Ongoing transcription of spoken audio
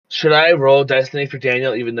Should I roll Destiny for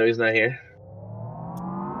Daniel even though he's not here?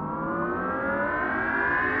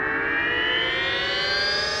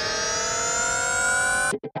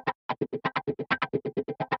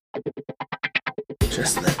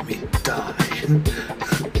 Just let me die.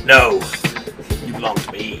 No, you belong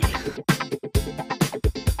to me.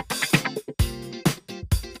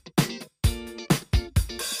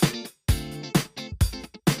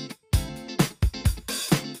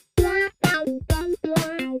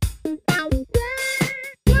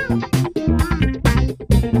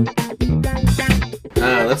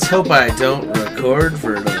 Let's hope I don't record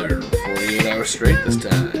for another 48 hours straight this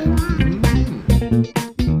time.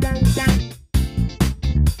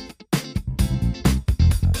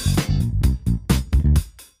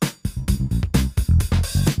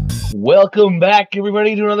 Welcome back,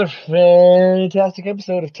 everybody, to another fantastic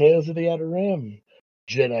episode of Tales of the Outer Rim,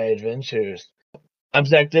 Jedi Adventures. I'm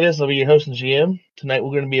Zach Dennis. I'll be your host and GM. Tonight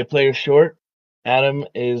we're going to be a player short. Adam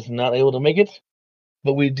is not able to make it,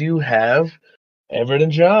 but we do have Everett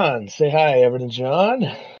and John. Say hi, Everett and John.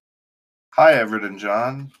 Hi, Everett and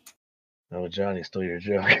John. Oh, John, you stole your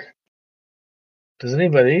joke. Does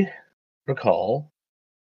anybody recall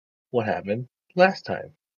what happened last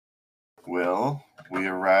time? Well, we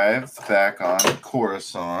arrived back on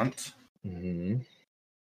Coruscant. Mm-hmm.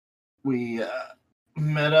 We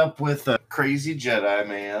met up with a crazy Jedi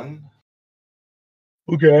man.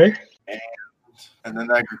 Okay. And then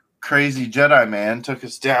that crazy Jedi man took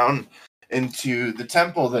us down into the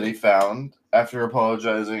temple that he found after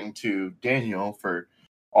apologizing to Daniel for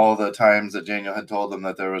all the times that Daniel had told him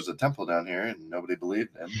that there was a temple down here and nobody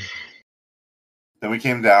believed him. Then we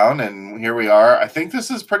came down and here we are. I think this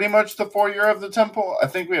is pretty much the foyer of the temple. I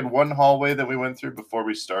think we had one hallway that we went through before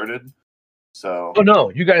we started. So. Oh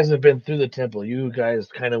no, you guys have been through the temple. You guys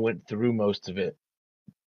kind of went through most of it.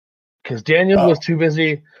 Because Daniel was too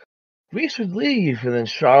busy. We should leave. And then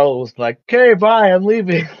Charlotte was like, okay, bye, I'm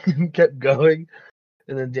leaving. And kept going.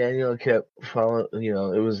 And then Daniel kept following. You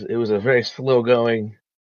know, it was a very slow going.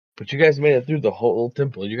 But you guys made it through the whole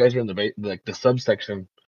temple. You guys are in the subsection.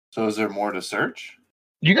 So is there more to search?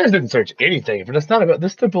 You guys didn't search anything. But it's not about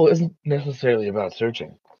this temple isn't necessarily about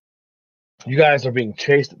searching. You guys are being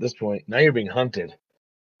chased at this point. Now you're being hunted.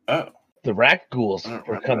 Oh. The rak ghouls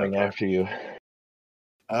are coming after you.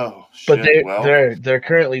 Oh, shit. But they're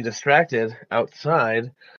currently distracted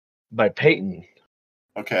outside by Peyton.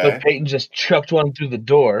 Okay. But Peyton just chucked one through the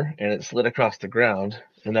door and it slid across the ground.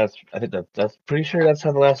 And that's pretty sure that's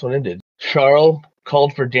how the last one ended. Charles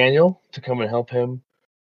called for Daniel to come and help him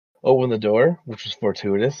open the door, which was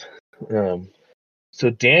fortuitous. So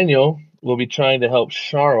Daniel will be trying to help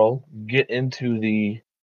Charles get into the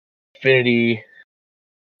Infinity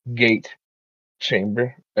Gate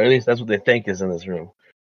chamber. Or at least that's what they think is in this room.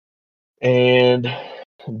 And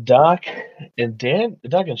Doc and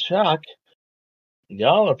Shak,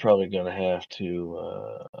 y'all are probably gonna have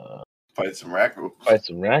to fight some rat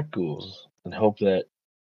ghouls and hope that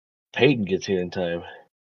Peyton gets here in time.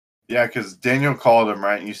 Yeah, because Daniel called him,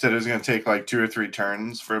 right? You said it was gonna take like 2 or 3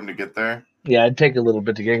 turns for him to get there. Yeah, it'd take a little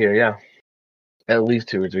bit to get here. Yeah, at least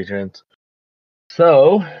 2 or 3 turns.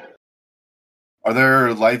 So, are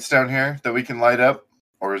there lights down here that we can light up,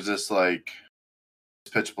 or is this like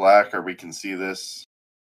pitch black, or we can see this?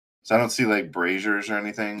 So I don't see like braziers or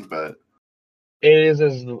anything, but it is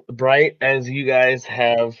as bright as you guys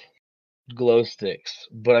have glow sticks.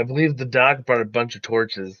 But I believe the doc brought a bunch of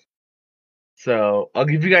torches, so I'll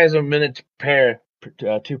give you guys a minute to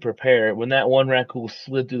prepare. When that one raccoon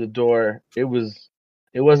slid through the door, it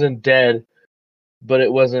wasn't dead, but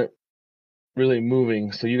it wasn't really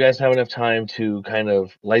moving. So you guys have enough time to kind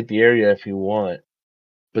of light the area if you want.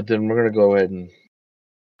 But then we're gonna go ahead and.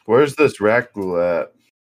 Where's this rat ghoul at?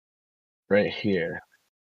 Right here.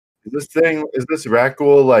 Is this rat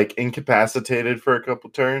ghoul like incapacitated for a couple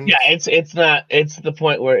turns? Yeah, it's not. It's the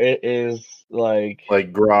point where it is like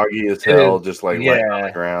groggy as hell, just like laying on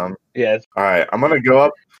the ground. Yeah. All right, I'm gonna go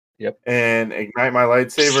up. Yep. And ignite my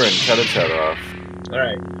lightsaber and cut its head off. All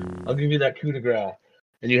right, I'll give you that coup de grace.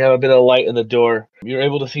 And you have a bit of light in the door. You're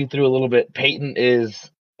able to see through a little bit. Peyton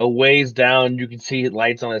is a ways down. You can see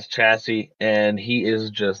lights on his chassis, and he is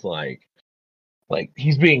just like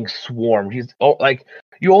he's being swarmed. He's like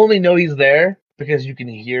you only know he's there because you can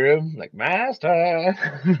hear him like master,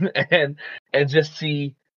 and just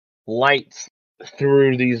see lights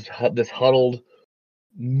through this huddled,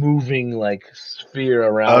 moving like sphere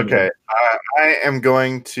around. Okay, I am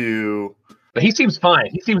going to. But he seems fine.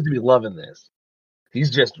 He seems to be loving this. He's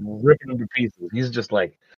just ripping them to pieces. He's just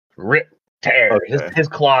like rip, tear. Okay. His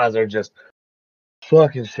claws are just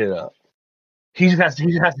fucking shit up. He just has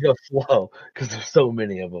to go slow because there's so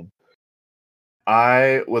many of them.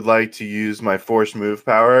 I would like to use my force move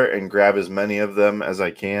power and grab as many of them as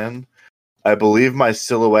I can. I believe my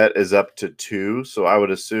silhouette is up to 2, so I would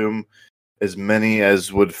assume as many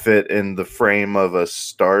as would fit in the frame of a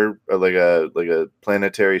star, like a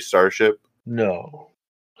planetary starship, No,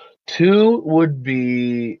 2 would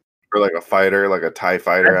be or like a fighter, like a TIE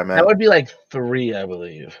fighter. I that meant. would be like 3, I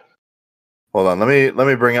believe. Hold on, let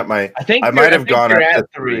me bring up my. I think I might have gone you're up at to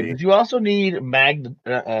 3, 3. but you also need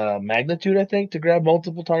magnitude, I think, to grab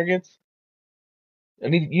multiple targets. You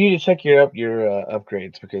need to check your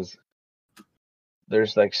upgrades because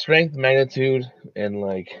there's like strength, magnitude, and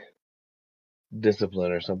like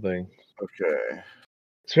discipline or something. Okay.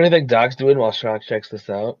 Is there anything Doc's doing while Shak checks this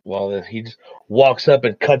out? He just walks up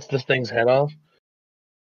and cuts this thing's head off?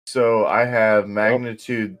 So I have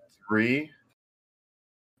magnitude 3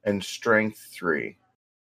 and strength 3.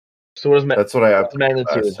 So what is That's what I what's upgraded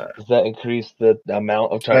magnitude? last time. Does that increase the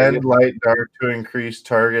amount of 10 targets? light dart to increase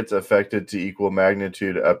targets affected to equal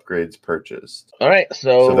magnitude upgrades purchased. All right,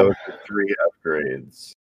 So those are 3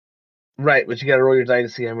 upgrades. right, but you got to roll your die to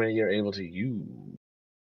see how many you're able to use.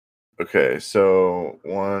 Okay, so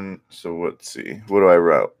 1. So let's see. What do I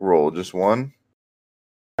roll? Just 1?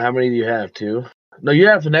 How many do you have? 2? No, you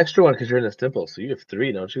have an extra one because you're in this temple, so you have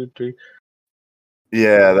 3, don't you? 3.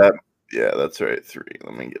 Yeah, that's right. 3.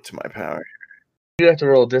 Let me get to my power. You have to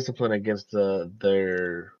roll discipline against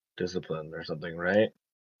their discipline or something, right?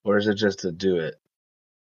 Or is it just to do it?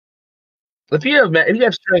 If you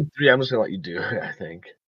have strength 3, I'm just gonna let you do it. I think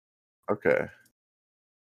Okay.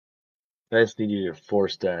 I just need you to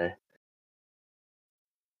force die.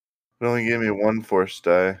 It only gave me 1 force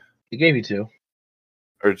die. It gave you 2.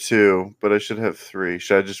 Or 2, but I should have 3.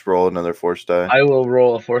 Should I just roll another force die? I will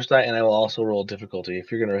roll a force die, and I will also roll difficulty.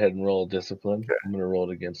 If you're gonna go ahead and roll discipline, Okay. I'm gonna roll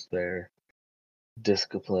it against their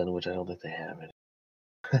discipline, which I don't think they have it.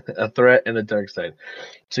 A threat and a dark side.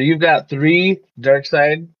 So you've got 3 dark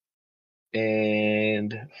side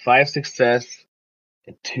and 5 success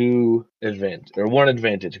and 2 advantage, or 1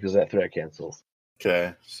 advantage because that threat cancels.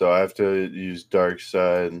 Okay, so I have to use dark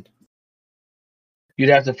side. You'd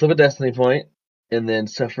have to flip a destiny point and then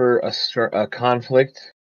suffer a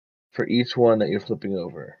conflict for each one that you're flipping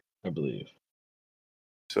over, I believe.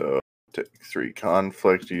 So take 3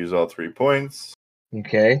 conflict to use all 3 points.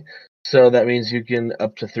 Okay, so that means you can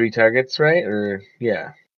up to 3 targets, right? Or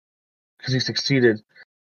yeah, because you succeeded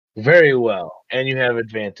very well and you have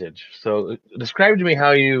advantage. So describe to me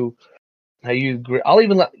how you. I'll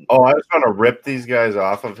even let. Oh, I just want to rip these guys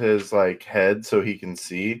off of his like head so he can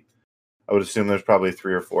see. I would assume there's probably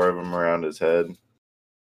 3 or 4 of them around his head,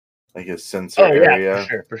 like his sensor area.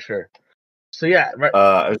 For sure. So yeah, right.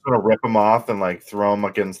 I just want to rip them off and like throw them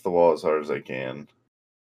against the wall as hard as I can.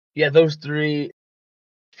 Yeah, those 3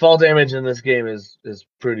 fall damage in this game is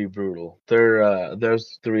pretty brutal.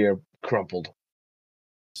 Those 3 are crumpled.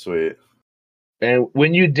 Sweet. And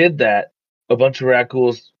when you did that, a bunch of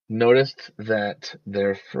raccoons noticed that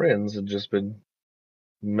their friends had just been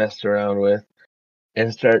messed around with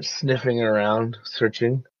and start sniffing around,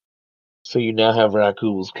 searching. So you now have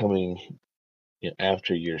raccoons coming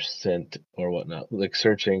after your scent or whatnot, like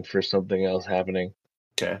searching for something else happening.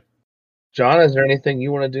 Okay. John, is there anything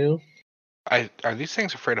you want to do? Are these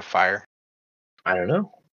things afraid of fire I don't know.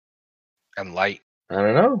 and light? I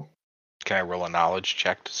don't know. Can I roll a knowledge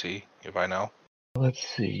check to see if I know? Let's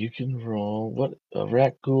see. You can roll what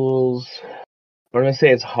raccoons. I'm gonna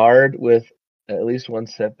say it's hard with at least 1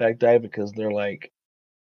 setback die because they're like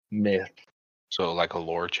myth. So like a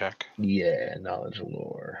lore check. Yeah, knowledge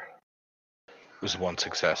lore. It was 1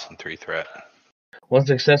 success and 3 threat. 1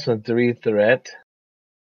 success and 3 threat.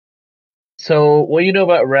 So what you know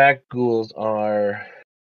about raccoons are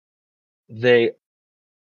they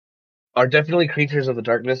are definitely creatures of the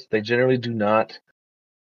darkness. They generally do not.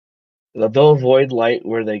 They'll avoid light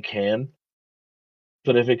where they can.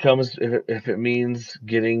 But if it means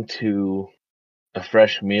getting to a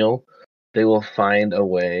fresh meal, they will find a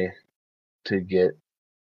way to get.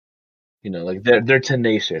 Like they're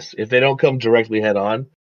tenacious. If they don't come directly head on,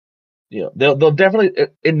 they'll definitely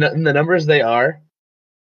in the numbers they are.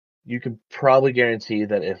 You can probably guarantee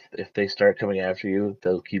that if they start coming after you,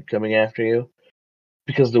 they'll keep coming after you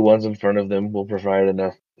because the ones in front of them will provide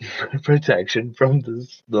enough protection from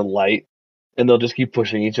the light, and they'll just keep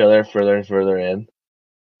pushing each other further and further in.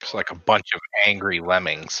 It's like a bunch of angry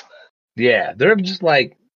lemmings. Yeah, they're just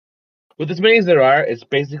like, with as many as there are, it's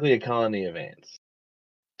basically a colony of ants.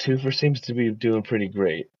 Twofer seems to be doing pretty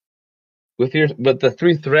great. But the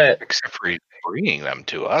 3 threat, Except for he's bringing them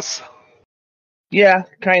to us. yeah,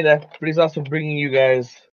 kinda. But he's also bringing you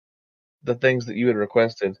guys the things that you had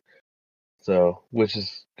requested. So, which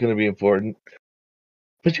is going to be important.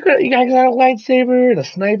 But you guys got a lightsaber and a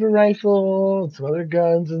sniper rifle and some other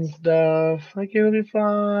guns and stuff. Like, it'll be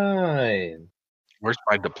fine. Where's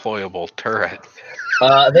my deployable turret?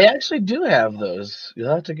 They actually do have those.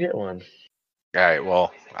 You'll have to get one. All right,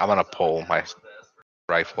 well, I'm gonna pull my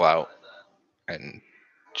rifle out and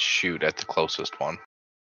shoot at the closest one.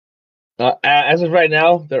 As of right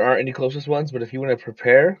now, there aren't any closest ones, but if you want to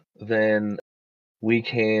prepare, then we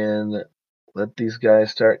can let these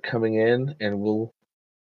guys start coming in, and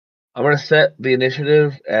I'm going to set the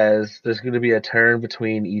initiative as there's going to be a turn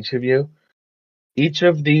between each of you. Each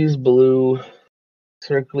of these blue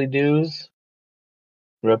circly dudes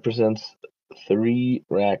represents 3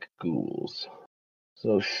 rack ghouls.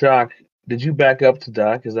 So, Shak, did you back up to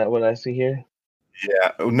Doc? Is that what I see here?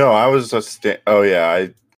 Yeah. No, I was just. Oh yeah.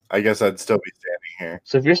 I guess I'd still be standing here.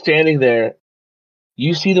 So if you're standing there,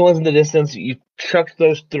 you see the ones in the distance. You chucked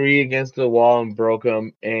those 3 against the wall and broke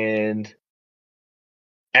them. And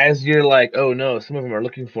as you're like, oh no, some of them are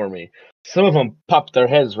looking for me. Some of them pop their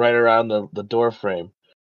heads right around the door frame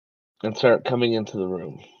and start coming into the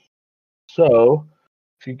room. So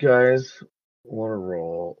if you guys want to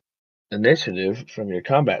roll initiative from your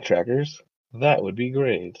combat trackers, that would be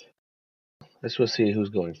great. Let's just see who's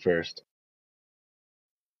going first.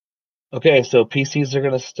 Okay, so PCs are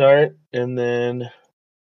going to start, and then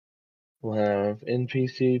we'll have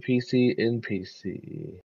NPC, PC,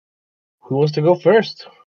 NPC. Who wants to go first?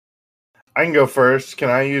 I can go first. Can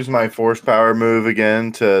I use my force power move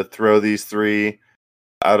again to throw these 3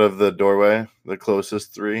 out of the doorway? The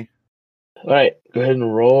closest 3. All right, go ahead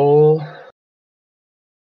and roll.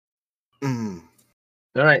 Mm.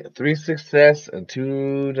 All right, 3 success and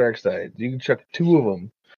 2 dark side. You can chuck 2 of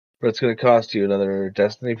them, but it's going to cost you another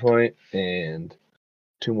destiny point and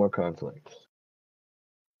 2 more conflicts.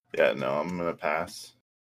 Yeah, no, I'm gonna pass.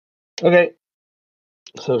 Okay,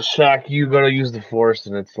 so Shak, you got to use the force,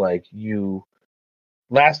 and it's like you.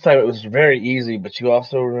 Last time it was very easy, but you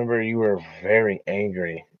also remember you were very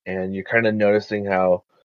angry, and you're kind of noticing how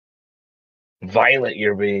violent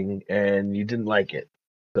you're being, and you didn't like it.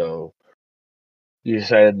 So you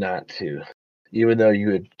decided not to, even though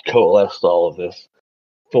you had coalesced all of this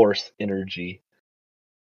force energy.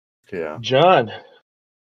 Yeah. John,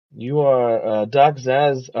 you are Doc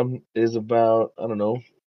Zaz is about, I don't know,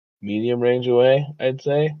 medium range away, I'd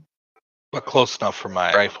say. But close enough for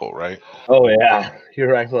my rifle, right? Oh yeah,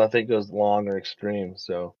 your rifle I think goes long or extreme.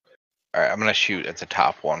 So, All right, I'm gonna shoot at the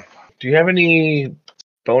top one. do you have any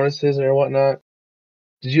bonuses or whatnot?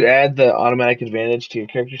 Did you add the automatic advantage to your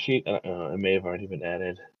character sheet? It may have already been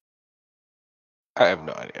added. I have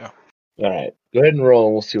no idea. All right, go ahead and roll,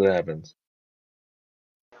 and we'll see what happens.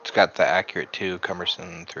 It's got the accurate 2,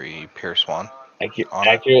 cumbersome 3, pierce 1.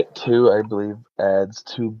 Accurate 2, I believe, adds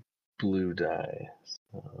 2 blue die.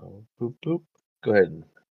 So, boop boop. Go ahead and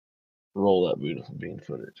roll that beautiful bean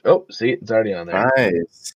footage. Oh, see, it's already on there.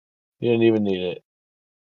 Nice. You didn't even need it.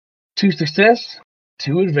 2 success,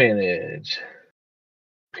 2 advantage.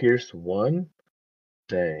 Pierce 1.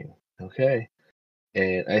 Dang. Okay.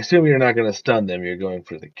 And I assume you're not going to stun them. You're going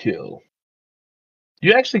for the kill.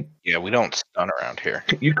 You actually, Yeah, we don't stun around here.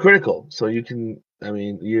 you critical, so you can. I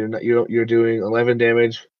mean, you're doing 11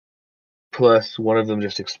 damage, plus one of them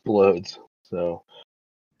just explodes. So,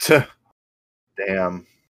 Damn.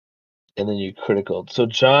 and then you critical. So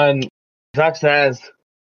John, Doc says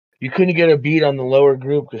you couldn't get a beat on the lower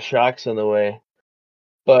group because Shak's in the way,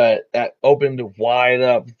 but that opened wide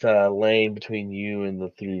up the lane between you and the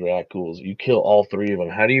 3 rat ghouls. You kill all 3 of them.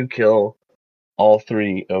 How do you kill all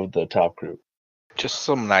 3 of the top group? Just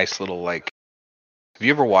some nice little like. Have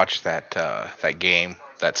you ever watched that that game,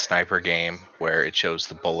 that sniper game, where it shows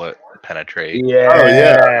the bullet penetrate? Yeah. Oh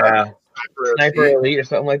yeah. Sniper Elite or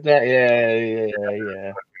something like that.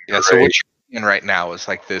 Yeah. Yeah. So what you're seeing right now is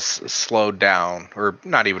like this slowed down, or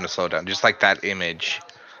not even a slowdown, just like that image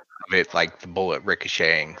of it, like the bullet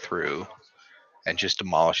ricocheting through and just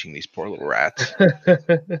demolishing these poor little rats.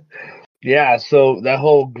 Yeah. So that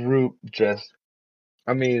whole group just,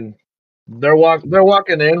 I mean, they're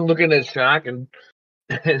walking in, looking at Shak, and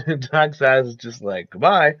Doc Size is just like,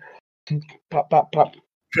 goodbye. Pop, pop, pop.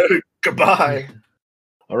 Goodbye.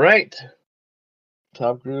 All right.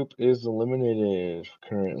 Top group is eliminated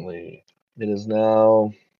currently. It is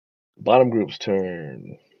now bottom group's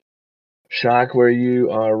turn. Shak, where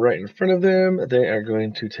you are right in front of them, they are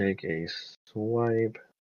going to take a swipe.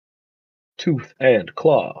 Tooth and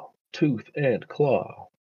claw. Tooth and claw.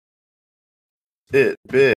 Big.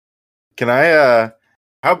 Can I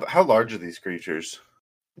how large are these creatures?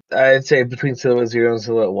 I'd say between silhouette 0 and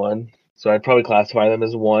silhouette 1. So I'd probably classify them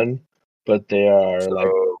as 1. but they are So like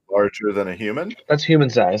larger than a human? that's human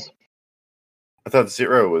size. I thought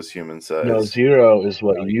 0 was human size. No, 0 is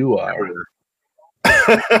what you are.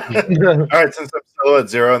 All right, since I'm still at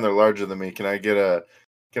 0 and they're larger than me, can I get a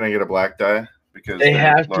black die? Because They they're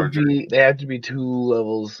have larger. they have to be 2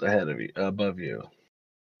 levels ahead of you, above you,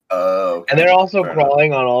 Oh, okay. and they're also Fair enough.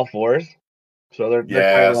 crawling on all fours, so they're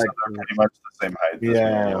Yeah, kind of so like they're pretty much the same height as me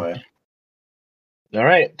Yeah. anyway. All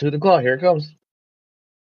right, to the claw. Here it comes.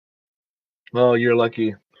 Oh, you're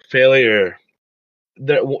lucky. Failure.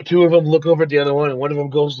 2 of them look over at the other one, and one of them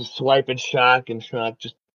goes to swipe at Shak, and Shak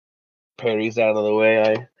just parries out of the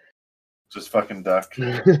way. Just fucking duck.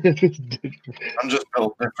 I'm just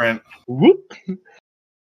built different. Whoop.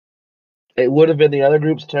 It would have been the other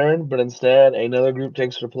group's turn, but instead another group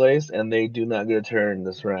takes their place, and they do not get a turn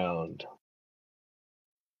this round.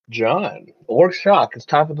 John or Shak, it's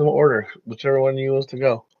top of the order, whichever one you wants to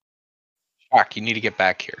go. Shak, you need to get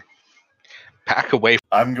back here. Back away.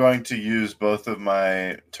 I'm going to use both of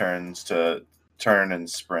my turns to turn and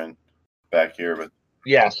sprint back here, but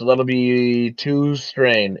Yeah, so that'll be 2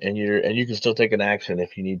 strain, and you can still take an action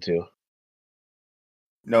if you need to.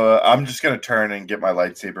 no, I'm just gonna turn and get my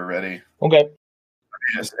lightsaber ready. Okay.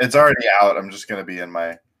 It's already out. I'm just gonna be in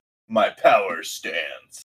my power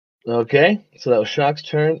stance. Okay, so that was Shak's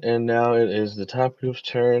turn, and now it is the top group's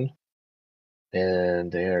turn,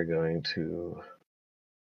 and they are going to.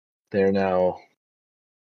 They're now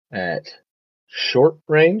at short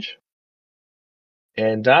range,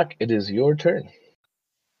 and Doc, it is your turn.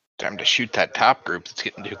 Time to shoot that top group that's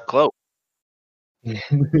getting too close.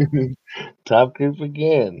 Top group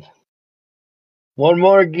again. One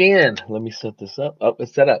more again. Let me set this up. Oh,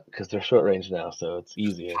 it's set up because they're short range now, so it's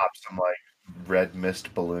easier. Pop some like red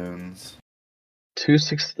mist balloons. 3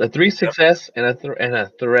 success and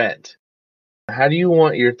a threat. How do you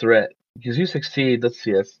want your threat? Because you succeed. Let's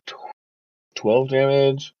see. That's 12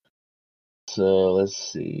 damage. So let's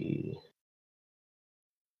see.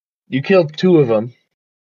 You killed 2 of them.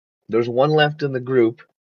 There's 1 left in the group.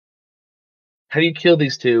 How do you kill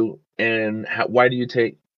these 2? And why do you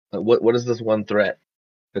take? What does this 1 threat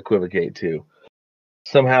equivocate to?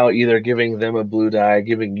 Somehow either giving them a blue die,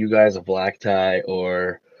 giving you guys a black die,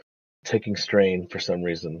 or taking strain for some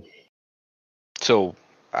reason. So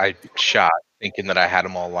I shot, thinking that I had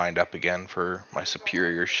them all lined up again for my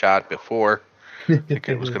superior shot before.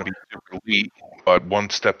 Thinking it was going to be super elite, but one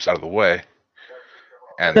steps out of the way.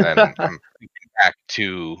 And then I'm thinking back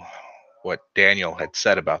to what Daniel had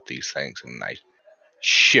said about these things, and I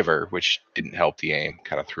shiver, which didn't help the aim.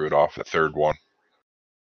 Kind of threw it off the third one.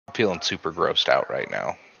 I'm feeling super grossed out right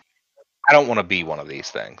now. I don't want to be one of these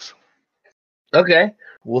things. Okay,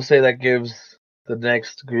 we'll say that gives the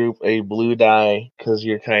next group a blue die because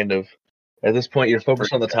you're kind of at this point you're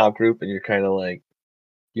focused on the top group and you're kind of like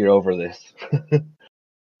you're over this.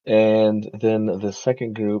 And then the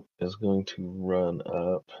second group is going to run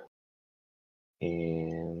up,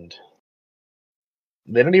 and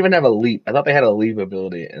they don't even have a leap. I thought they had a leap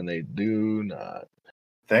ability, and they do not.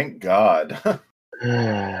 Thank God.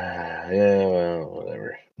 Yeah, well,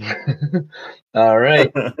 whatever. All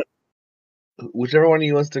right. Whichever one of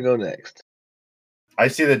you wants to go next. I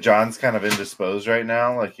see that John's kind of indisposed right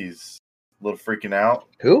now, like he's a little freaking out.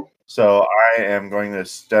 Who? So I am going to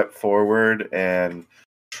step forward and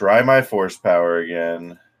try my force power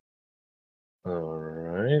again. All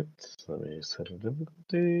right. Let me set a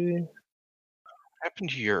difficulty. What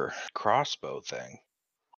happened to your crossbow thing?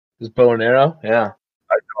 Is bow and arrow? Yeah.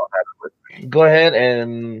 I don't have it with me. Go ahead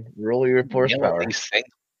and roll your force Nailing power. these things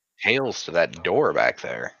tails to that door back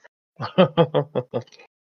there. All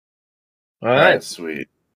All right. right, sweet.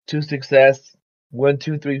 2 success. 1,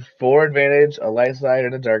 2, 3, 4 advantage. A light side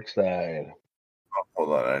and a dark side. Oh,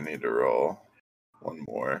 hold on, I need to roll one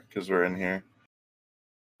more because we're in here.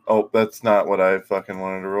 Oh, that's not what I fucking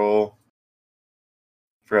wanted to roll.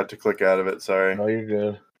 Forgot to click out of it. Sorry. Oh, you're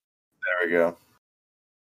good. There we go.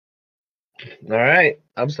 All right.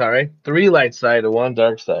 I'm sorry. 3 light side and 1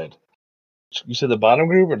 dark side. You said the bottom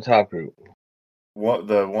group or the top group? What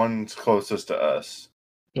the one's closest to us?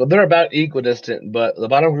 Well, they're about equidistant, but the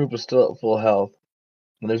bottom group is still at full health.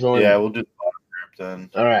 And there's only Yeah, we'll do the bottom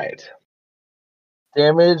group then. All right.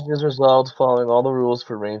 Damage is resolved following all the rules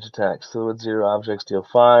for ranged attacks. Silhouette 0 objects deal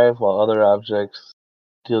 5, while other objects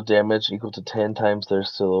deal damage equal to 10 times their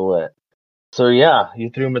silhouette. So yeah, you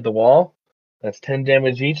threw them at the wall. That's 10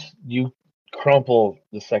 damage each. You crumple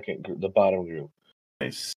the second group, the bottom group.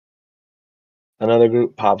 Nice. Another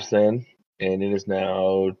group pops in, and it is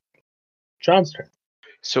now John's turn.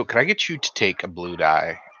 So can I get you to take a blue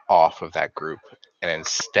die off of that group and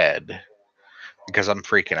instead, because I'm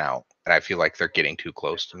freaking out and I feel like they're getting too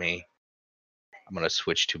close to me, I'm gonna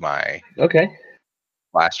switch to my Okay.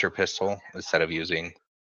 blaster pistol instead of using,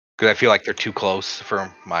 because I feel like they're too close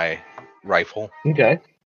for my rifle. Okay.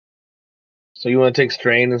 So you want to take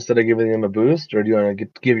strain instead of giving them a boost, or do you want to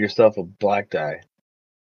give yourself a black die?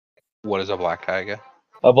 What is a black die again?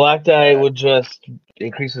 A black die would just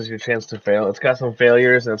increases your chance to fail. It's got some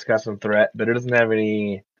failures and it's got some threat, but it doesn't have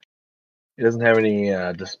any. It doesn't have any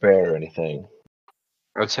despair or anything.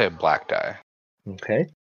 I would say a black die. Okay.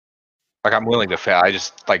 Like, I'm willing to fail. I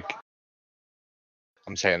just like,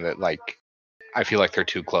 I'm saying that, like, I feel like they're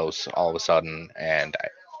too close all of a sudden, and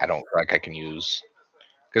I don't feel like I can use,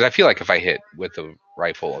 because I feel like if I hit with the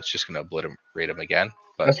rifle, it's just gonna obliterate them again.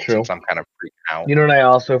 But That's true. since I'm kind of freaking out, You know what I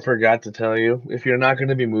also forgot to tell you? If you're not going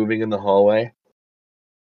to be moving in the hallway,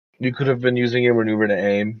 you could have been using your maneuver to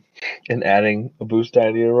aim and adding a boost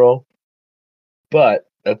die to your roll. But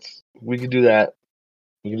we could do that.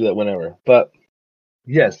 We can do that whenever. But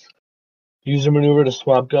yes, use your maneuver to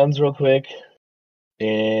swap guns real quick,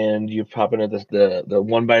 and you pop in at the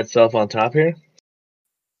one by itself on top here.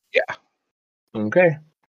 Yeah. Okay.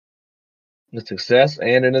 A success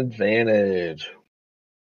and an advantage.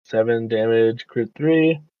 7 damage, crit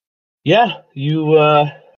 3. Yeah, you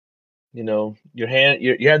you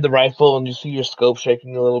had the rifle and you see your scope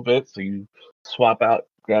shaking a little bit, so you swap out,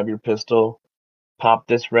 grab your pistol, pop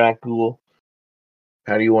this ragdoll.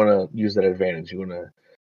 How do you want to use that advantage? You want to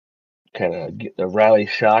kind of get a rally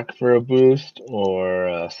shock for a boost,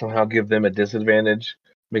 or somehow give them a disadvantage,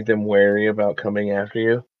 make them wary about coming after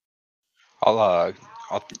you? I'll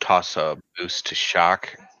toss a boost to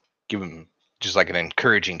Shock, give him just like an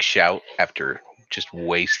encouraging shout after just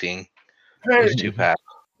wasting Hey, those 2 packs.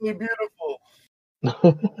 really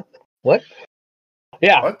beautiful. What?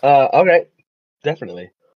 Yeah. What? Okay.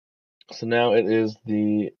 Definitely. So now it is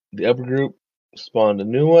the upper group spawned a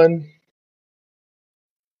new one.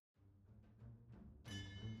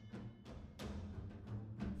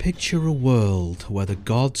 Picture a world where the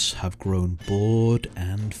gods have grown bored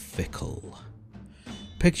and fickle.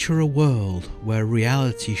 Picture a world where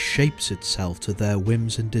reality shapes itself to their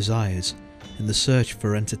whims and desires in the search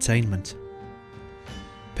for entertainment.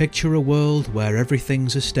 Picture a world where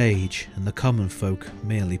everything's a stage and the common folk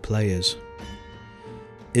merely players.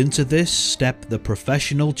 Into this step the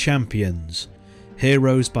professional champions,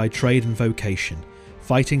 heroes by trade and vocation,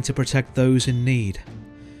 fighting to protect those in need.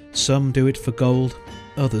 Some do it for gold,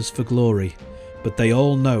 others for glory, but they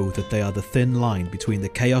all know that they are the thin line between the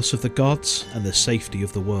chaos of the gods and the safety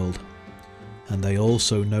of the world. And they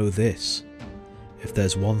also know this: if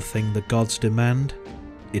there's one thing the gods demand,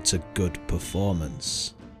 it's a good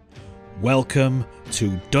performance. Welcome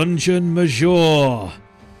to Dungeon Major!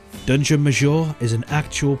 Dungeon Major is an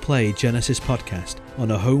actual play Genesis podcast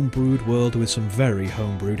on a homebrewed world with some very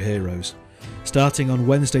homebrewed heroes. Starting on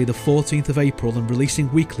Wednesday the 14th of April and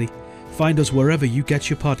releasing weekly, find us wherever you get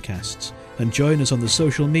your podcasts and join us on the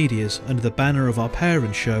social medias under the banner of our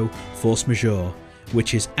parent show, Force Majeure,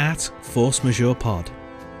 which is at Force Majeure Pod.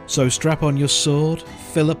 So strap on your sword,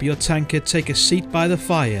 fill up your tankard, take a seat by the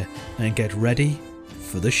fire, and get ready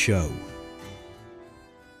for the show.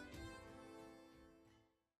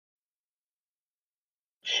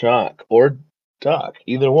 Shock or Doc,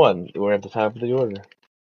 either one. We're at the top of the order.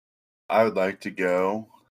 I would like to go,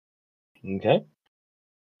 Okay.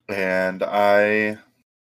 and I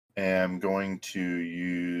am going to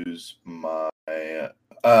use my.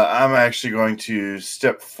 I'm actually going to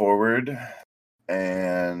step forward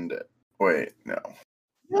and wait. No,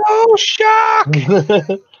 No, Shock!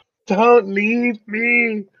 Don't leave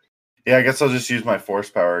me. yeah, I guess I'll just use my force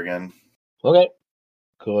power again. Okay.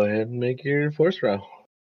 Go ahead and make your force roll.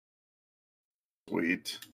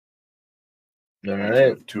 Sweet. All I'm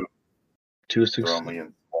right. to Two throw me in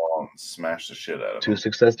the wall and smash the shit out of Two him.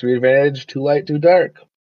 success, 3 advantage, 2 light, 2 dark.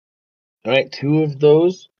 All right, 2 of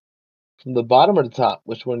those from the bottom or the top.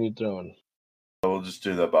 Which one are you throwing? We'll just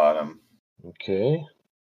do the bottom. Okay.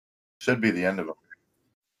 Should be the end of them.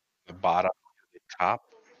 The bottom to the top.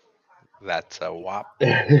 That's a whop.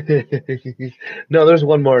 No, there's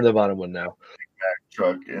one more in the bottom one now.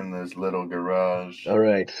 Truck in this little garage. All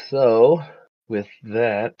right, so with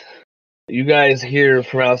that, you guys hear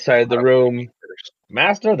from outside the room,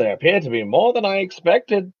 Master, there appear to be more than I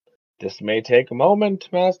expected. This may take a moment,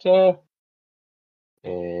 Master.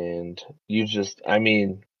 And you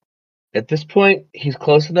at this point, he's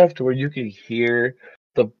close enough to where you can hear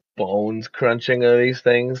the bones crunching of these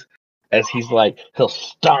things as he'll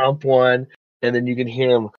stomp one, and then you can hear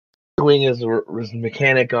him swing his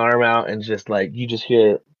mechanic arm out, and you just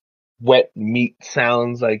hear wet meat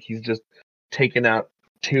sounds like he's just taking out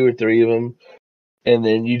 2 or 3 of them, and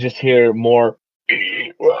then you just hear more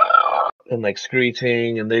and like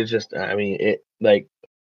screeching, and they just, I mean, it like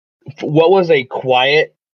what was a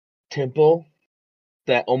quiet temple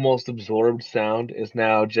that almost absorbed sound is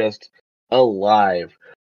now just alive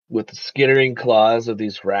with the skittering claws of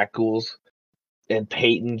these raccoons and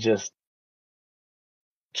Peyton just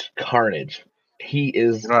carnage. He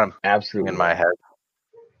is You know what I'm absolutely in my head?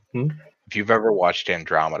 Hmm? If you've ever watched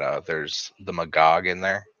Andromeda, there's the Magog in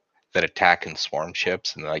there that attack and swarm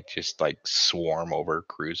ships and like just like swarm over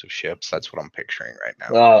crews of ships. That's what I'm picturing right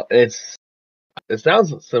now. It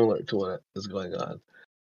sounds similar to what is going on.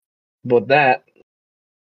 But with that,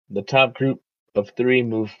 the top group of 3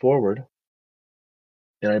 move forward,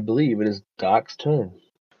 and I believe it is Doc's turn.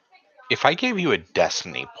 If I gave you a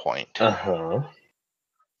destiny point, Uh-huh.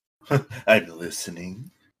 I'm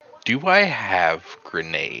listening. do I have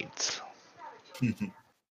grenades?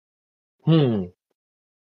 Hmm.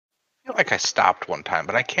 I feel like I stopped one time,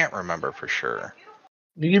 but I can't remember for sure.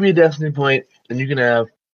 You give me a destiny point, and you can have.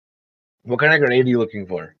 What kind of grenade are you looking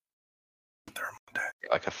for?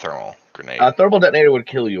 Like a thermal grenade. A thermal detonator would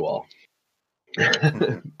kill you all.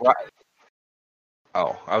 What?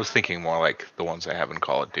 Oh, I was thinking more like the ones I have in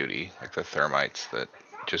Call of Duty, like the thermites that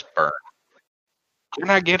just burn. Can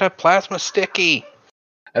I get a plasma sticky?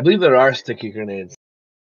 I believe there are sticky grenades.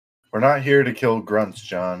 We're not here to kill grunts,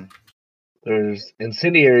 John. There's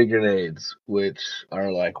incendiary grenades, which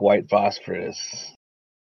are like white phosphorus.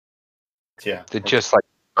 Yeah. They just like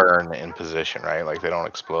burn in position, right? Like they don't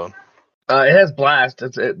explode. It has blast.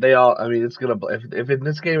 They all. I mean, it's gonna. If in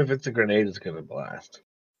this game, if it's a grenade, it's gonna blast.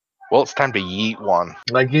 Well, it's time to yeet one.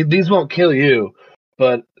 Like these won't kill you,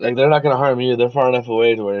 but like they're not gonna harm you. They're far enough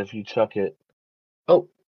away to where if you chuck it. Oh,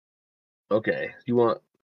 okay. You want.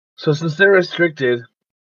 So since they're restricted,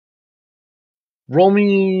 roll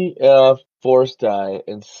me a force die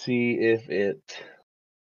and see if it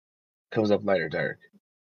comes up light or dark.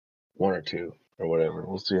 1 or 2 or whatever.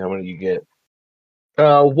 We'll see how many you get.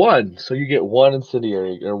 1. So you get 1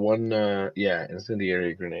 incendiary or 1.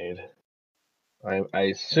 Incendiary grenade. I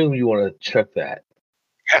assume you want to chuck that.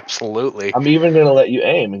 Absolutely. I'm even gonna let you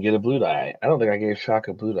aim and get a blue die. I don't think I gave Shak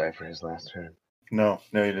a blue die for his last turn. No,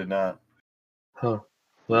 you did not. Huh.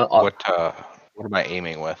 Well, What am I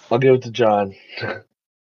aiming with? I'll give it to John.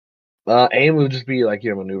 Aim would just be like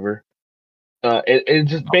your maneuver. It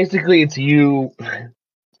just basically it's you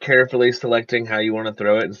carefully selecting how you want to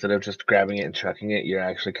throw it instead of just grabbing it and chucking it. You're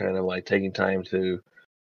actually kind of like taking time to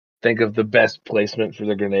think of the best placement for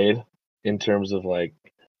the grenade in terms of like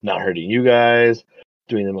not hurting you guys,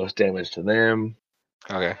 doing the most damage to them.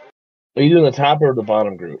 Okay, Are you doing the top or the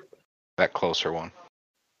bottom group? that closer one.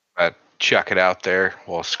 Chuck it out there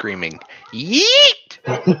while screaming, yeet!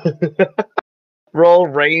 Roll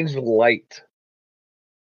range light.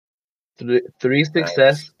 3 success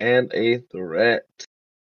Nice. and a threat.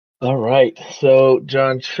 All right, so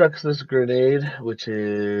John chucks this grenade, which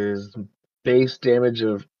is base damage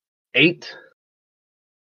of 8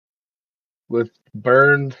 with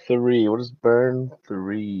burn 3. What is burn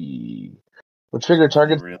 3? Will trigger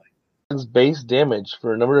target's Really? base damage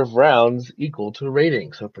for a number of rounds equal to a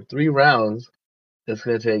rating. So for 3 rounds, it's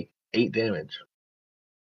going to take 8 damage.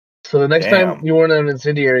 So the next time Damn. you want an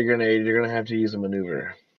incendiary grenade, you're going to have to use a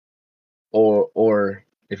maneuver. Or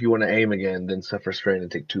if you want to aim again, then suffer strain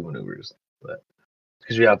and take 2 maneuvers. But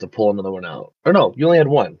because you have to pull another one out. Or no, you only had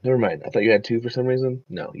 1. Never mind. I thought you had 2 for some reason.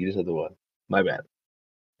 No, you just had the 1. My bad.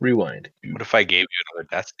 Rewind. What if I gave you another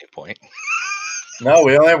destiny point? No,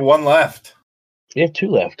 we only have 1 left. You have 2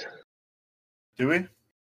 left. Do we?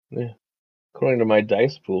 Yeah. According to my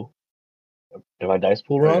dice pool. Have I dice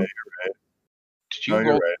pool Oh, yeah, wrong? you're right. Did you No, you're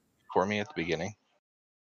roll right. for me at the beginning?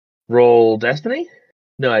 Roll Destiny?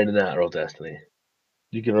 No, I did not roll Destiny.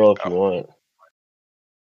 You can roll if you Oh. want.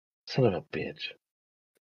 Son of a bitch.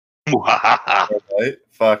 Right?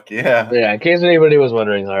 Fuck yeah. Yeah, in case anybody was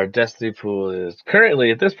wondering, our Destiny pool is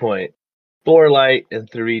currently at this point 4 light and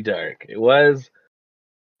 3 dark. It was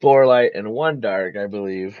 4 light and 1 dark, I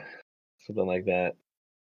believe. Something like that.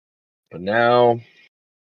 But now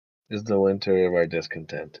is the winter of our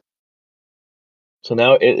discontent. So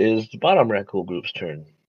now it is the bottom raccoon group's turn.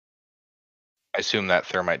 I assume that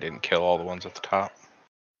thermite didn't kill all the ones at the top.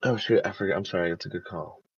 Oh shit, I forgot. I'm sorry, that's a good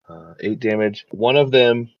call. 8 damage. One of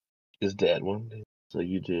them is dead. So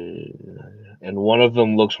you did, and one of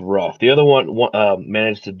them looks rough. The other one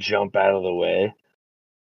managed to jump out of the way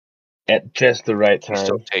at just the right You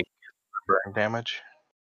still time. take burn damage?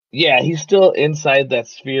 Yeah, he's still inside that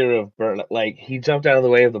sphere of burn. Like he jumped out of the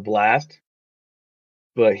way of the blast,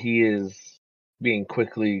 but he is being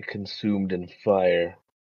quickly consumed in fire.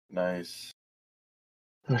 Nice.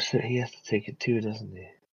 Oh shit, he has to take it too, doesn't he?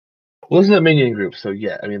 Well, this is a minion group, so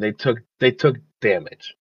yeah. I mean, they took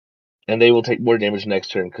damage, and they will take more damage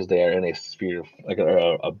next turn because they are in a sphere, like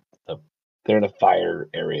they're in a fire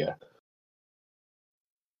area.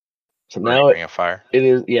 So now Ring of fire. it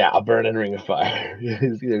is a burning ring of fire. It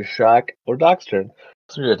is either Shak or Doc's turn.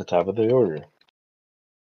 So you're at the top of the order.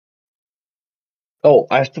 Oh,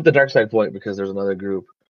 I put the dark side point because there's another group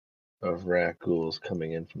of rat ghouls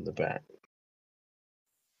coming in from the back.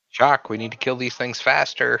 Shock, we need to kill these things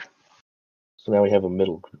faster. So now we have a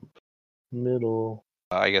middle group. Middle.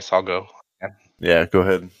 I guess I'll go. Yeah, go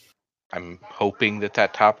ahead. I'm hoping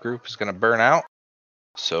that top group is going to burn out.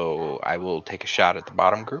 So I will take a shot at the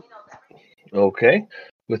bottom group. Okay.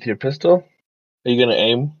 With your pistol? Are you going to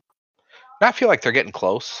aim? I feel like they're getting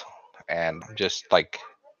close. And I'm just like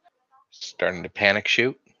starting to panic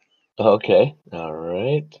shoot. Okay. All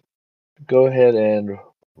right. Go ahead and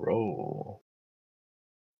roll.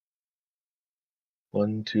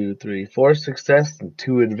 1, 2, 3, 4 success and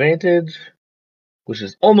 2 advantage, which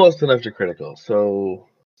is almost enough to critical. So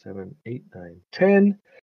 7, 8, 9, 10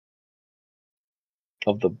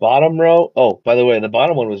 of the bottom row. Oh, by the way, the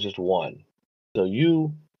bottom one was just 1. So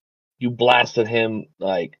you blasted him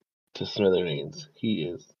like to smithereens. He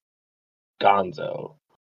is gonzo.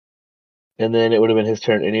 And then it would have been his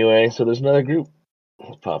turn anyway. So there's another group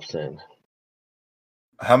that pops in.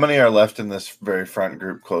 How many are left in this very front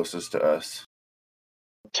group closest to us?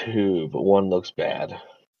 2, but 1 looks bad.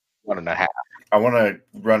 1.5. I want to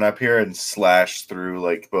run up here and slash through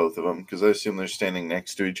like both of them because I assume they're standing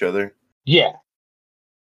next to each other. Yeah.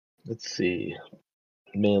 Let's see.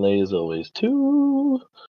 Melee is always 2.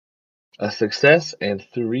 A success and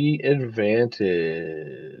 3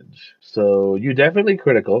 advantage. So you definitely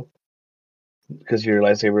critical because your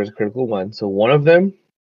lightsaber is a critical 1. So one of them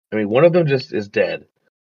just is dead.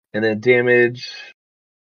 And then damage,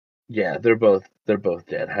 yeah, they're both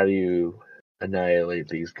dead. How do you annihilate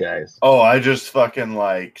these guys? Oh, I just fucking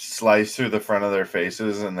like slice through the front of their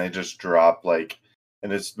faces and they just drop like,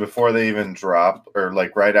 and it's before they even drop or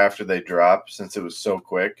like right after they drop, since it was so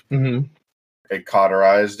quick. Mm-hmm. It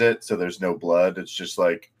cauterized it, so there's no blood. It's just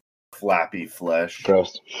like flappy flesh.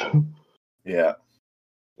 Gross. Yeah.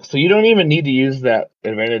 So you don't even need to use that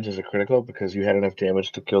advantage as a critical because you had enough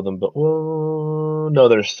damage to kill them. But no,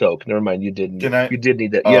 they're soaked. Never mind. You didn't. You did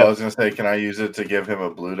need that. Oh, yeah. I was gonna say, can I use it to give him a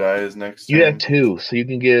blue die his next turn? You have 2, so you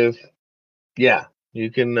can give. Yeah, you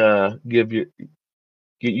can give you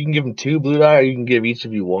can give him 2 blue die, or you can give each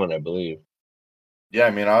of you 1, I believe. Yeah,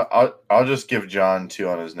 I mean, I'll just give John 2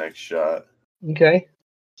 on his next shot. Okay,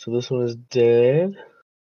 so this one is dead.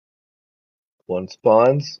 1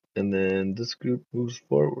 spawns, and then this group moves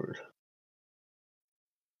forward.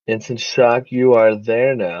 And since Shock, you are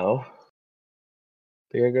there now,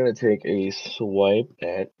 they are going to take a swipe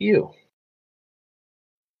at you.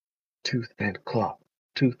 Tooth and claw.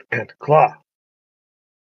 Tooth and claw.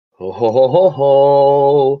 Ho ho ho ho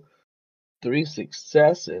ho. 3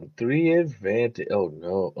 success and 3 advantage. Oh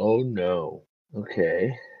no. Oh no.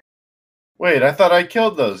 Okay. Wait, I thought I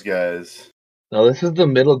killed those guys. Now this is the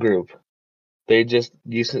middle group. They just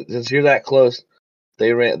since you're that close,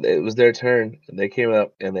 they ran. It was their turn, and they came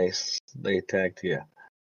up and they attacked you.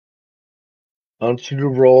 I want you to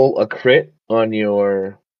roll a crit on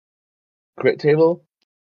your crit table,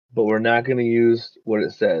 but we're not going to use what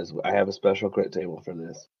it says. I have a special crit table for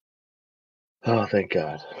this. Oh, thank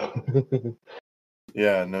God.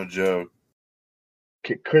 Yeah, no joke.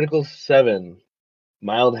 Critical 7,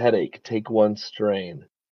 mild headache. Take 1 strain.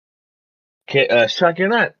 Okay, Shock,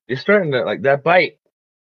 you're starting to like that bite.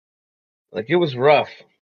 Like it was rough.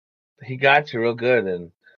 He got you real good,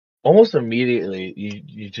 and almost immediately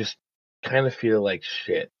you just kind of feel like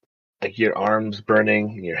shit. Like your arms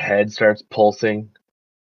burning, and your head starts pulsing,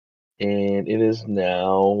 and it is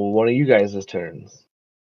now one of you guys' turns.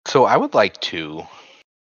 So I would like to,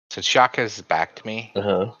 since Shock has his back to me,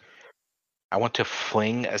 I want to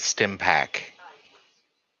fling a stim pack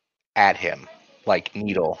at him, like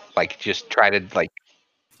needle, like just try to like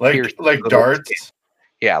pierce like little darts. skin.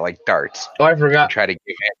 Yeah, like darts. Oh, I forgot. Try to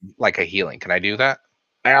give him like a healing. Can I do that?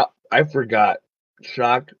 I forgot.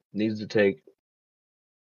 Shock needs to take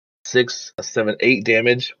 6, 7, 8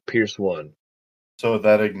 damage. Pierce 1. So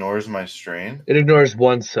that ignores my strain. It ignores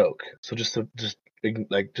 1 soak. So just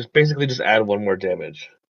basically just add 1 more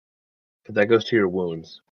damage. But that goes to your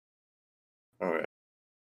wounds. All right.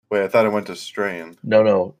 Wait, I thought it went to strain.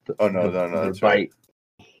 No. No, that's bite. right.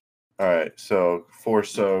 All right, so 4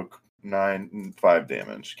 soak, 5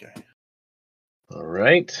 damage. Okay. All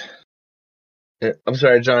right. I'm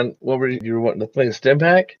sorry, John. What were you wanting to play? A stim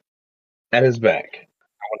pack? At his back.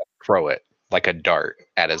 I want to throw it like a dart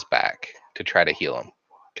at his back to try to heal him.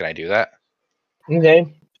 Can I do that?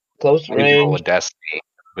 Okay. Close I can roll a range. destiny,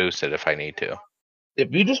 boost it if I need to.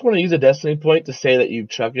 If you just want to use a destiny point to say that you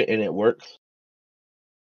chuck it and it works,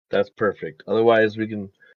 that's perfect. Otherwise, we can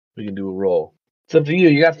do a roll. It's up to you.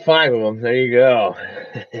 You got 5 of them. There you go.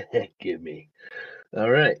 Give me. All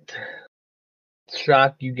right.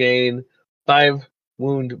 Shock. You gain 5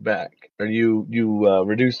 wound back, or you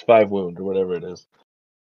reduce 5 wound or whatever it is.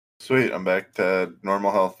 Sweet, I'm back to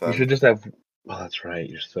normal health then. You should just have. Oh, that's right.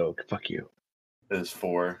 You're soaked. Fuck you. It is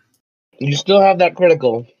 4. You still have that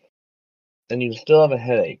critical, and you still have a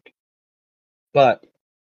headache, but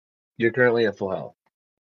you're currently at full health.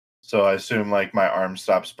 So I assume like my arm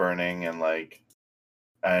stops burning and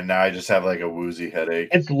now I just have like a woozy headache.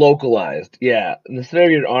 It's localized, yeah. Instead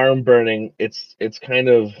of your arm burning, it's kind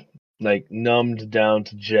of like numbed down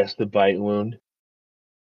to just the bite wound,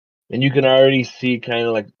 and you can already see kind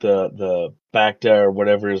of like the bacta or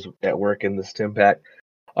whatever is at work in the stim pack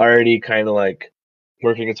already kind of like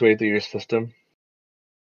working its way through your system,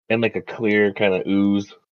 and like a clear kind of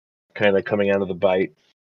ooze kind of coming out of the bite.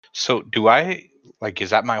 So do I is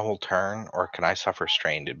that my whole turn, or can I suffer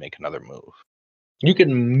strain to make another move? You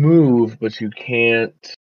can move, but you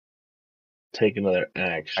can't take another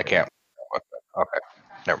action. I can't. Okay,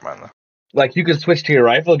 never mind. Like you could switch to your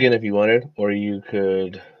rifle again if you wanted, or you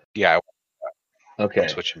could. Yeah, Okay. I'm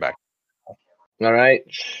switching back. All right.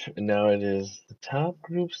 And now it is the top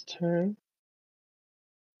group's turn.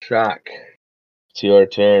 Shak, it's your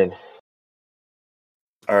turn.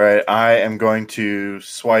 All right, I am going to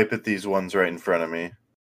swipe at these ones right in front of me.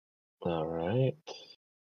 All right.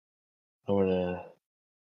 I'm gonna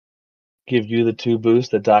give you the 2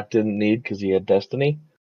 boosts that Doc didn't need because he had Destiny.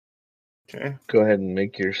 Okay. Go ahead and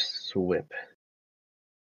make your swip.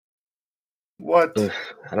 What? Ugh,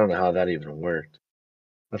 I don't know how that even worked.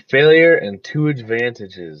 A failure and 2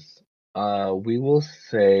 advantages. We will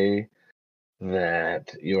say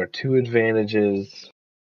that your 2 advantages.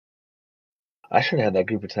 I should have had that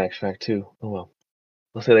group attack track too. Oh well.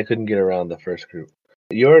 Let's say they couldn't get around the first group.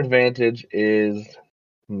 Your advantage is.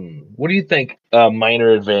 What do you think a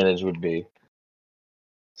minor advantage would be?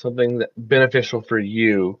 Something that beneficial for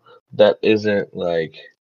you that isn't like.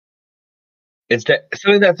 It's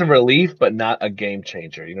something that's a relief, but not a game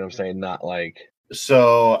changer. You know what I'm saying? Not like.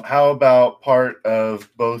 So how about part of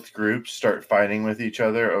both groups start fighting with each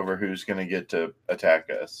other over who's going to get to attack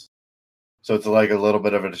us? So it's like a little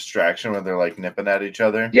bit of a distraction where they're like nipping at each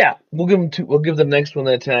other. Yeah, we'll give them 2. We'll give the next one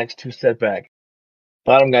that attacks 2 setback.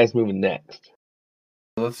 Bottom guy's moving next.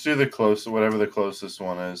 Let's do whatever the closest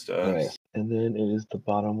one is to us. All right. And then it is the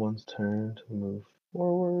bottom one's turn to move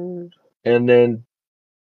forward. And then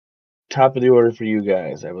top of the order for you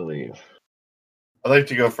guys, I believe. I'd like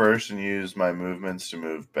to go first and use my movements to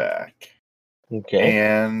move back. Okay.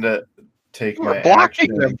 And take You my were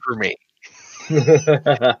blocking action. them for me.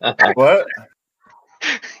 What?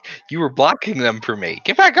 You were blocking them for me.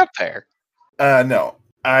 Get back up there. No.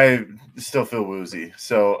 I still feel woozy.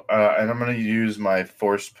 So, and I'm going to use my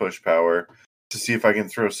forced push power to see if I can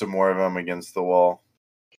throw some more of them against the wall.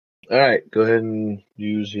 All right, go ahead and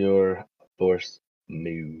use your force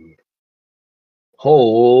move.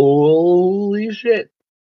 Holy shit!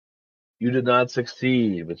 You did not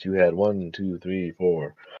succeed, but you had 1, 2, 3,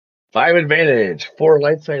 4, 5 advantage. 4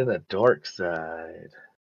 light side and the dark side.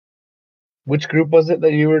 Which group was it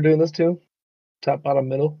that you were doing this to? Top, bottom,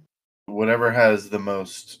 middle? Whatever has the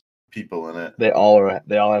most people in it. They all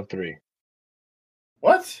have 3.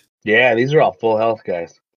 What? Yeah, these are all full health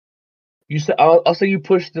guys. You say I'll say you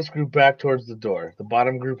push this group back towards the door. The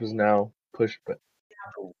bottom group is now pushed back.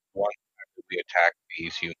 One time we attacked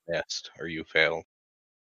these, you missed or you failed.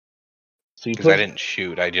 So you Because I push. didn't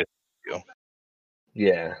shoot, I just.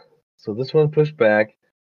 Yeah. So this one pushed back,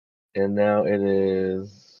 and now it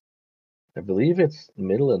is. I believe it's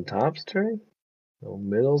middle and top's turn. So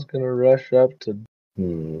middle's gonna rush up to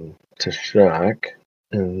Shock,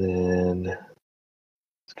 and then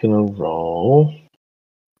it's gonna roll.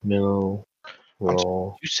 Middle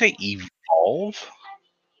roll. Did you say evolve?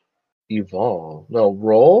 Evolve. No,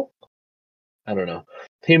 roll? I don't know.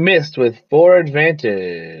 He missed with 4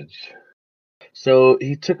 advantage. So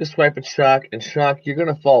he took a swipe at Shock, and Shock, you're going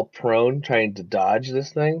to fall prone trying to dodge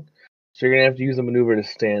this thing. So you're going to have to use a maneuver to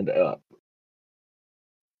stand up.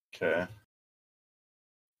 Okay.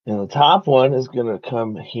 And the top one is going to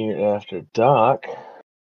come here after Doc.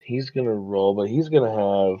 He's going to roll, but he's going to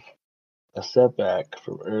have a setback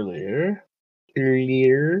from earlier.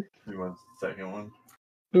 Who wants the second one?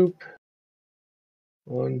 Boop.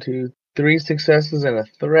 1, 2, 3 successes and a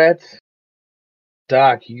threat.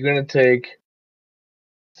 Doc, you're going to take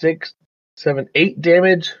 6, 7, 8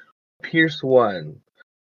 damage. Pierce 1.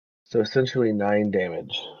 So essentially 9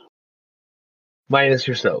 damage. Minus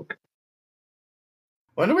your soak.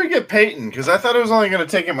 When do we get Peyton? Because I thought it was only going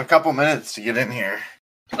to take him a couple minutes to get in here.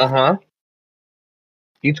 Uh-huh.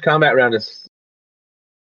 Each combat round is...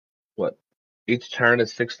 What? Each turn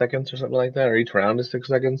is 6 seconds or something like that? Or each round is 6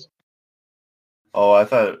 seconds? Oh, I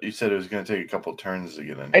thought you said it was going to take a couple turns to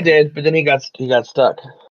get in here. I did, but then he got stuck.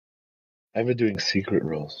 I've been doing secret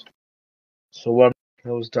rolls. So what?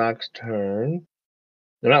 That was Doc's turn.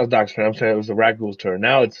 No, that was Doc's turn. I'm sorry, it was the Ragul's turn.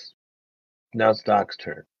 Now it's Doc's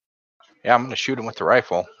turn. Yeah, I'm gonna shoot him with the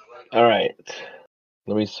rifle. All right.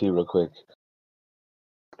 Let me see real quick.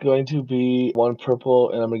 It's going to be 1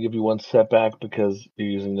 purple, and I'm going to give you 1 setback because you're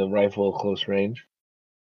using the rifle close range.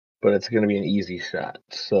 But it's going to be an easy shot.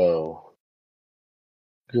 So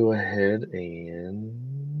go ahead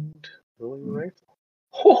and roll your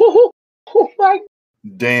rifle. Oh my!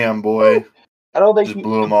 Damn, boy. I don't think Just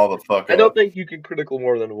blew them all the fuck up. I don't think you can critical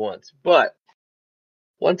more than once, but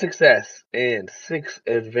 1 success and 6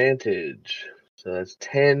 advantage. So that's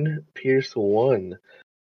 10 pierce 1.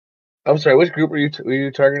 I'm sorry, which group were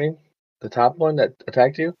you targeting? The top one that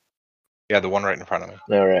attacked you? Yeah, the one right in front of me.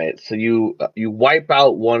 All right, so you wipe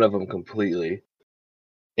out one of them completely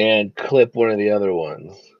and clip one of the other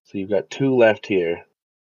ones. So you've got 2 left here.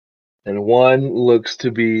 And one looks to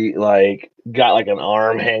be got an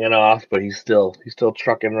arm hanging off, but he's still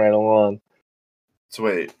trucking right along. So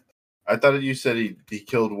wait, I thought you said he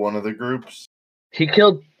killed one of the groups. He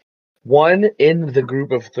killed one in the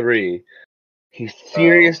group of 3. He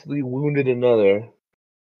seriously wounded another,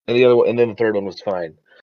 and then the third one was fine.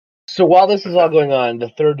 So while this is all going on, this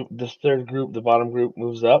third group, the bottom group,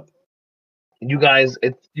 moves up. You guys,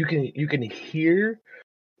 you can hear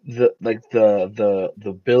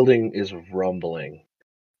the building is rumbling.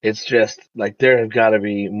 It's just there have got to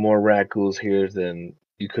be more raccoons here than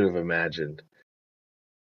you could have imagined.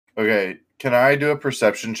 Okay, can I do a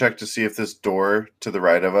perception check to see if this door to the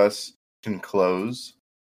right of us can close?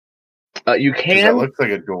 You 'Cause can. that looks like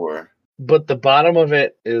a door. But the bottom of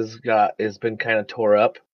it has been kind of tore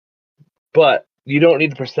up. But you don't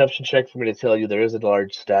need the perception check for me to tell you there is a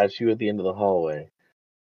large statue at the end of the hallway.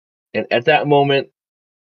 And at that moment,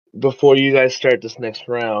 before you guys start this next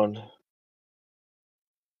round,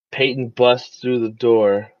 Peyton busts through the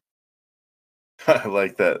door, I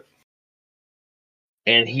like that.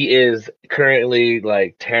 and he is currently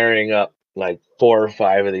tearing up 4 or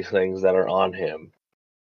 5 of these things that are on him.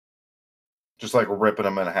 Just ripping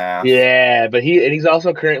them in half. Yeah, but he's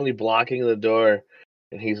also currently blocking the door,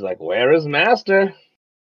 and he's like, "Where is Master?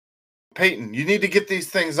 Peyton, you need to get these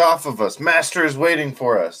things off of us. Master is waiting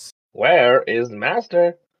for us. Where is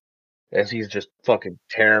Master?" As he's just fucking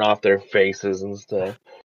tearing off their faces and stuff.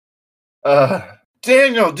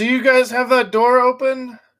 Daniel, do you guys have that door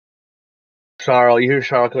open? You hear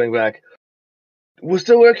Charles coming back. We're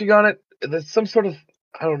still working on it. There's some sort of,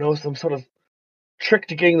 I don't know, some sort of trick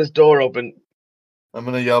to getting this door open. I'm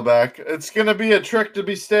gonna yell back. It's gonna be a trick to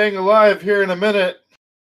be staying alive here in a minute.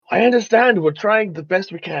 I understand. We're trying the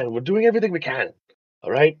best we can. We're doing everything we can.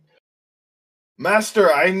 All right?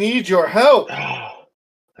 Master, I need your help.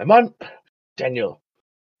 I'm on. Daniel.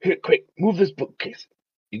 Here, quick, move this bookcase.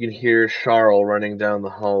 You can hear Charles running down the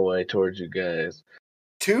hallway towards you guys.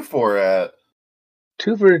 2 for at.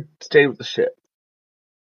 2 for stayed with the ship.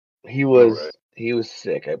 He was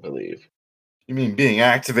sick, I believe. You mean being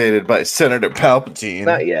activated by Senator Palpatine?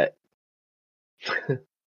 Not yet.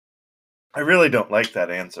 I really don't like that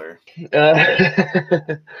answer.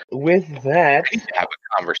 With that, I need to have a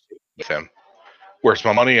conversation with him. Where's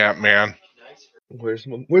my money at, man? where's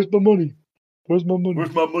my money? Where's my money?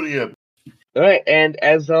 Where's my money at? All right, and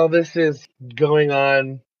as all this is going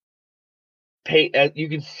on, you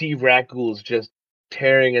can see Raccoons just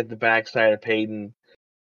tearing at the backside of Peyton.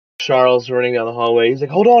 Charles running down the hallway. He's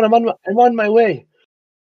like, "Hold on, I'm on my way,"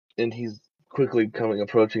 and he's quickly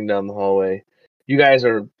approaching down the hallway. You guys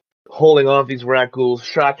are holding off these Raccoons.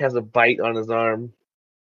 Shak has a bite on his arm,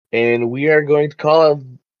 and we are going to call it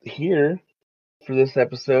here for this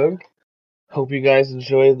episode. Hope you guys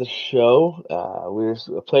enjoy the show. We're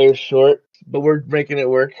a player short, but we're making it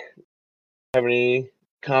work. Have any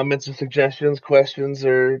comments or suggestions, questions,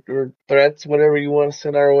 or threats, whatever you want to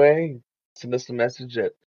send our way, send us a message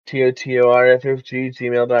at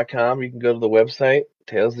totorffg@gmail.com. You can go to the website,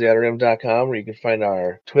 talesoftheouterrim.com, where you can find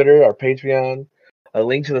our Twitter, our Patreon, a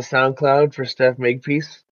link to the SoundCloud for Steph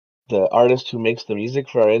Makepeace, the artist who makes the music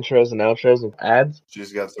for our intros and outros and ads.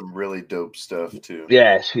 She's got some really dope stuff too.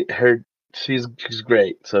 Yeah, she's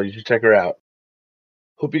great, so you should check her out.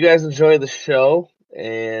 Hope you guys enjoy the show,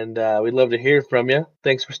 and we'd love to hear from you.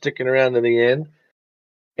 Thanks for sticking around to the end,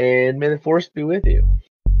 and may the Force be with you.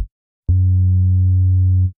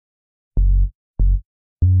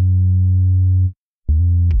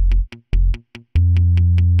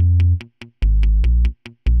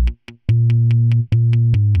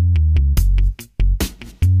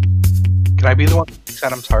 be the one that breaks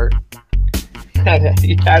Adam's heart?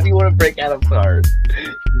 How do you want to break Adam's heart?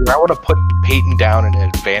 I want to put Peyton down an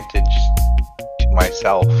advantage to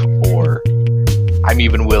myself, or I'm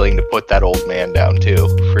even willing to put that old man down too,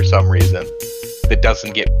 for some reason. That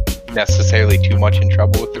doesn't get necessarily too much in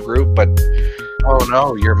trouble with the group, but oh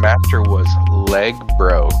no, your master was leg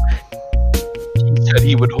broke. He said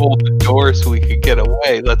he would hold the door so we could get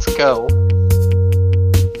away. Let's go.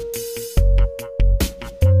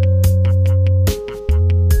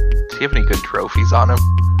 Does he have any good trophies on him?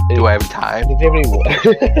 Do I have time? Does he have any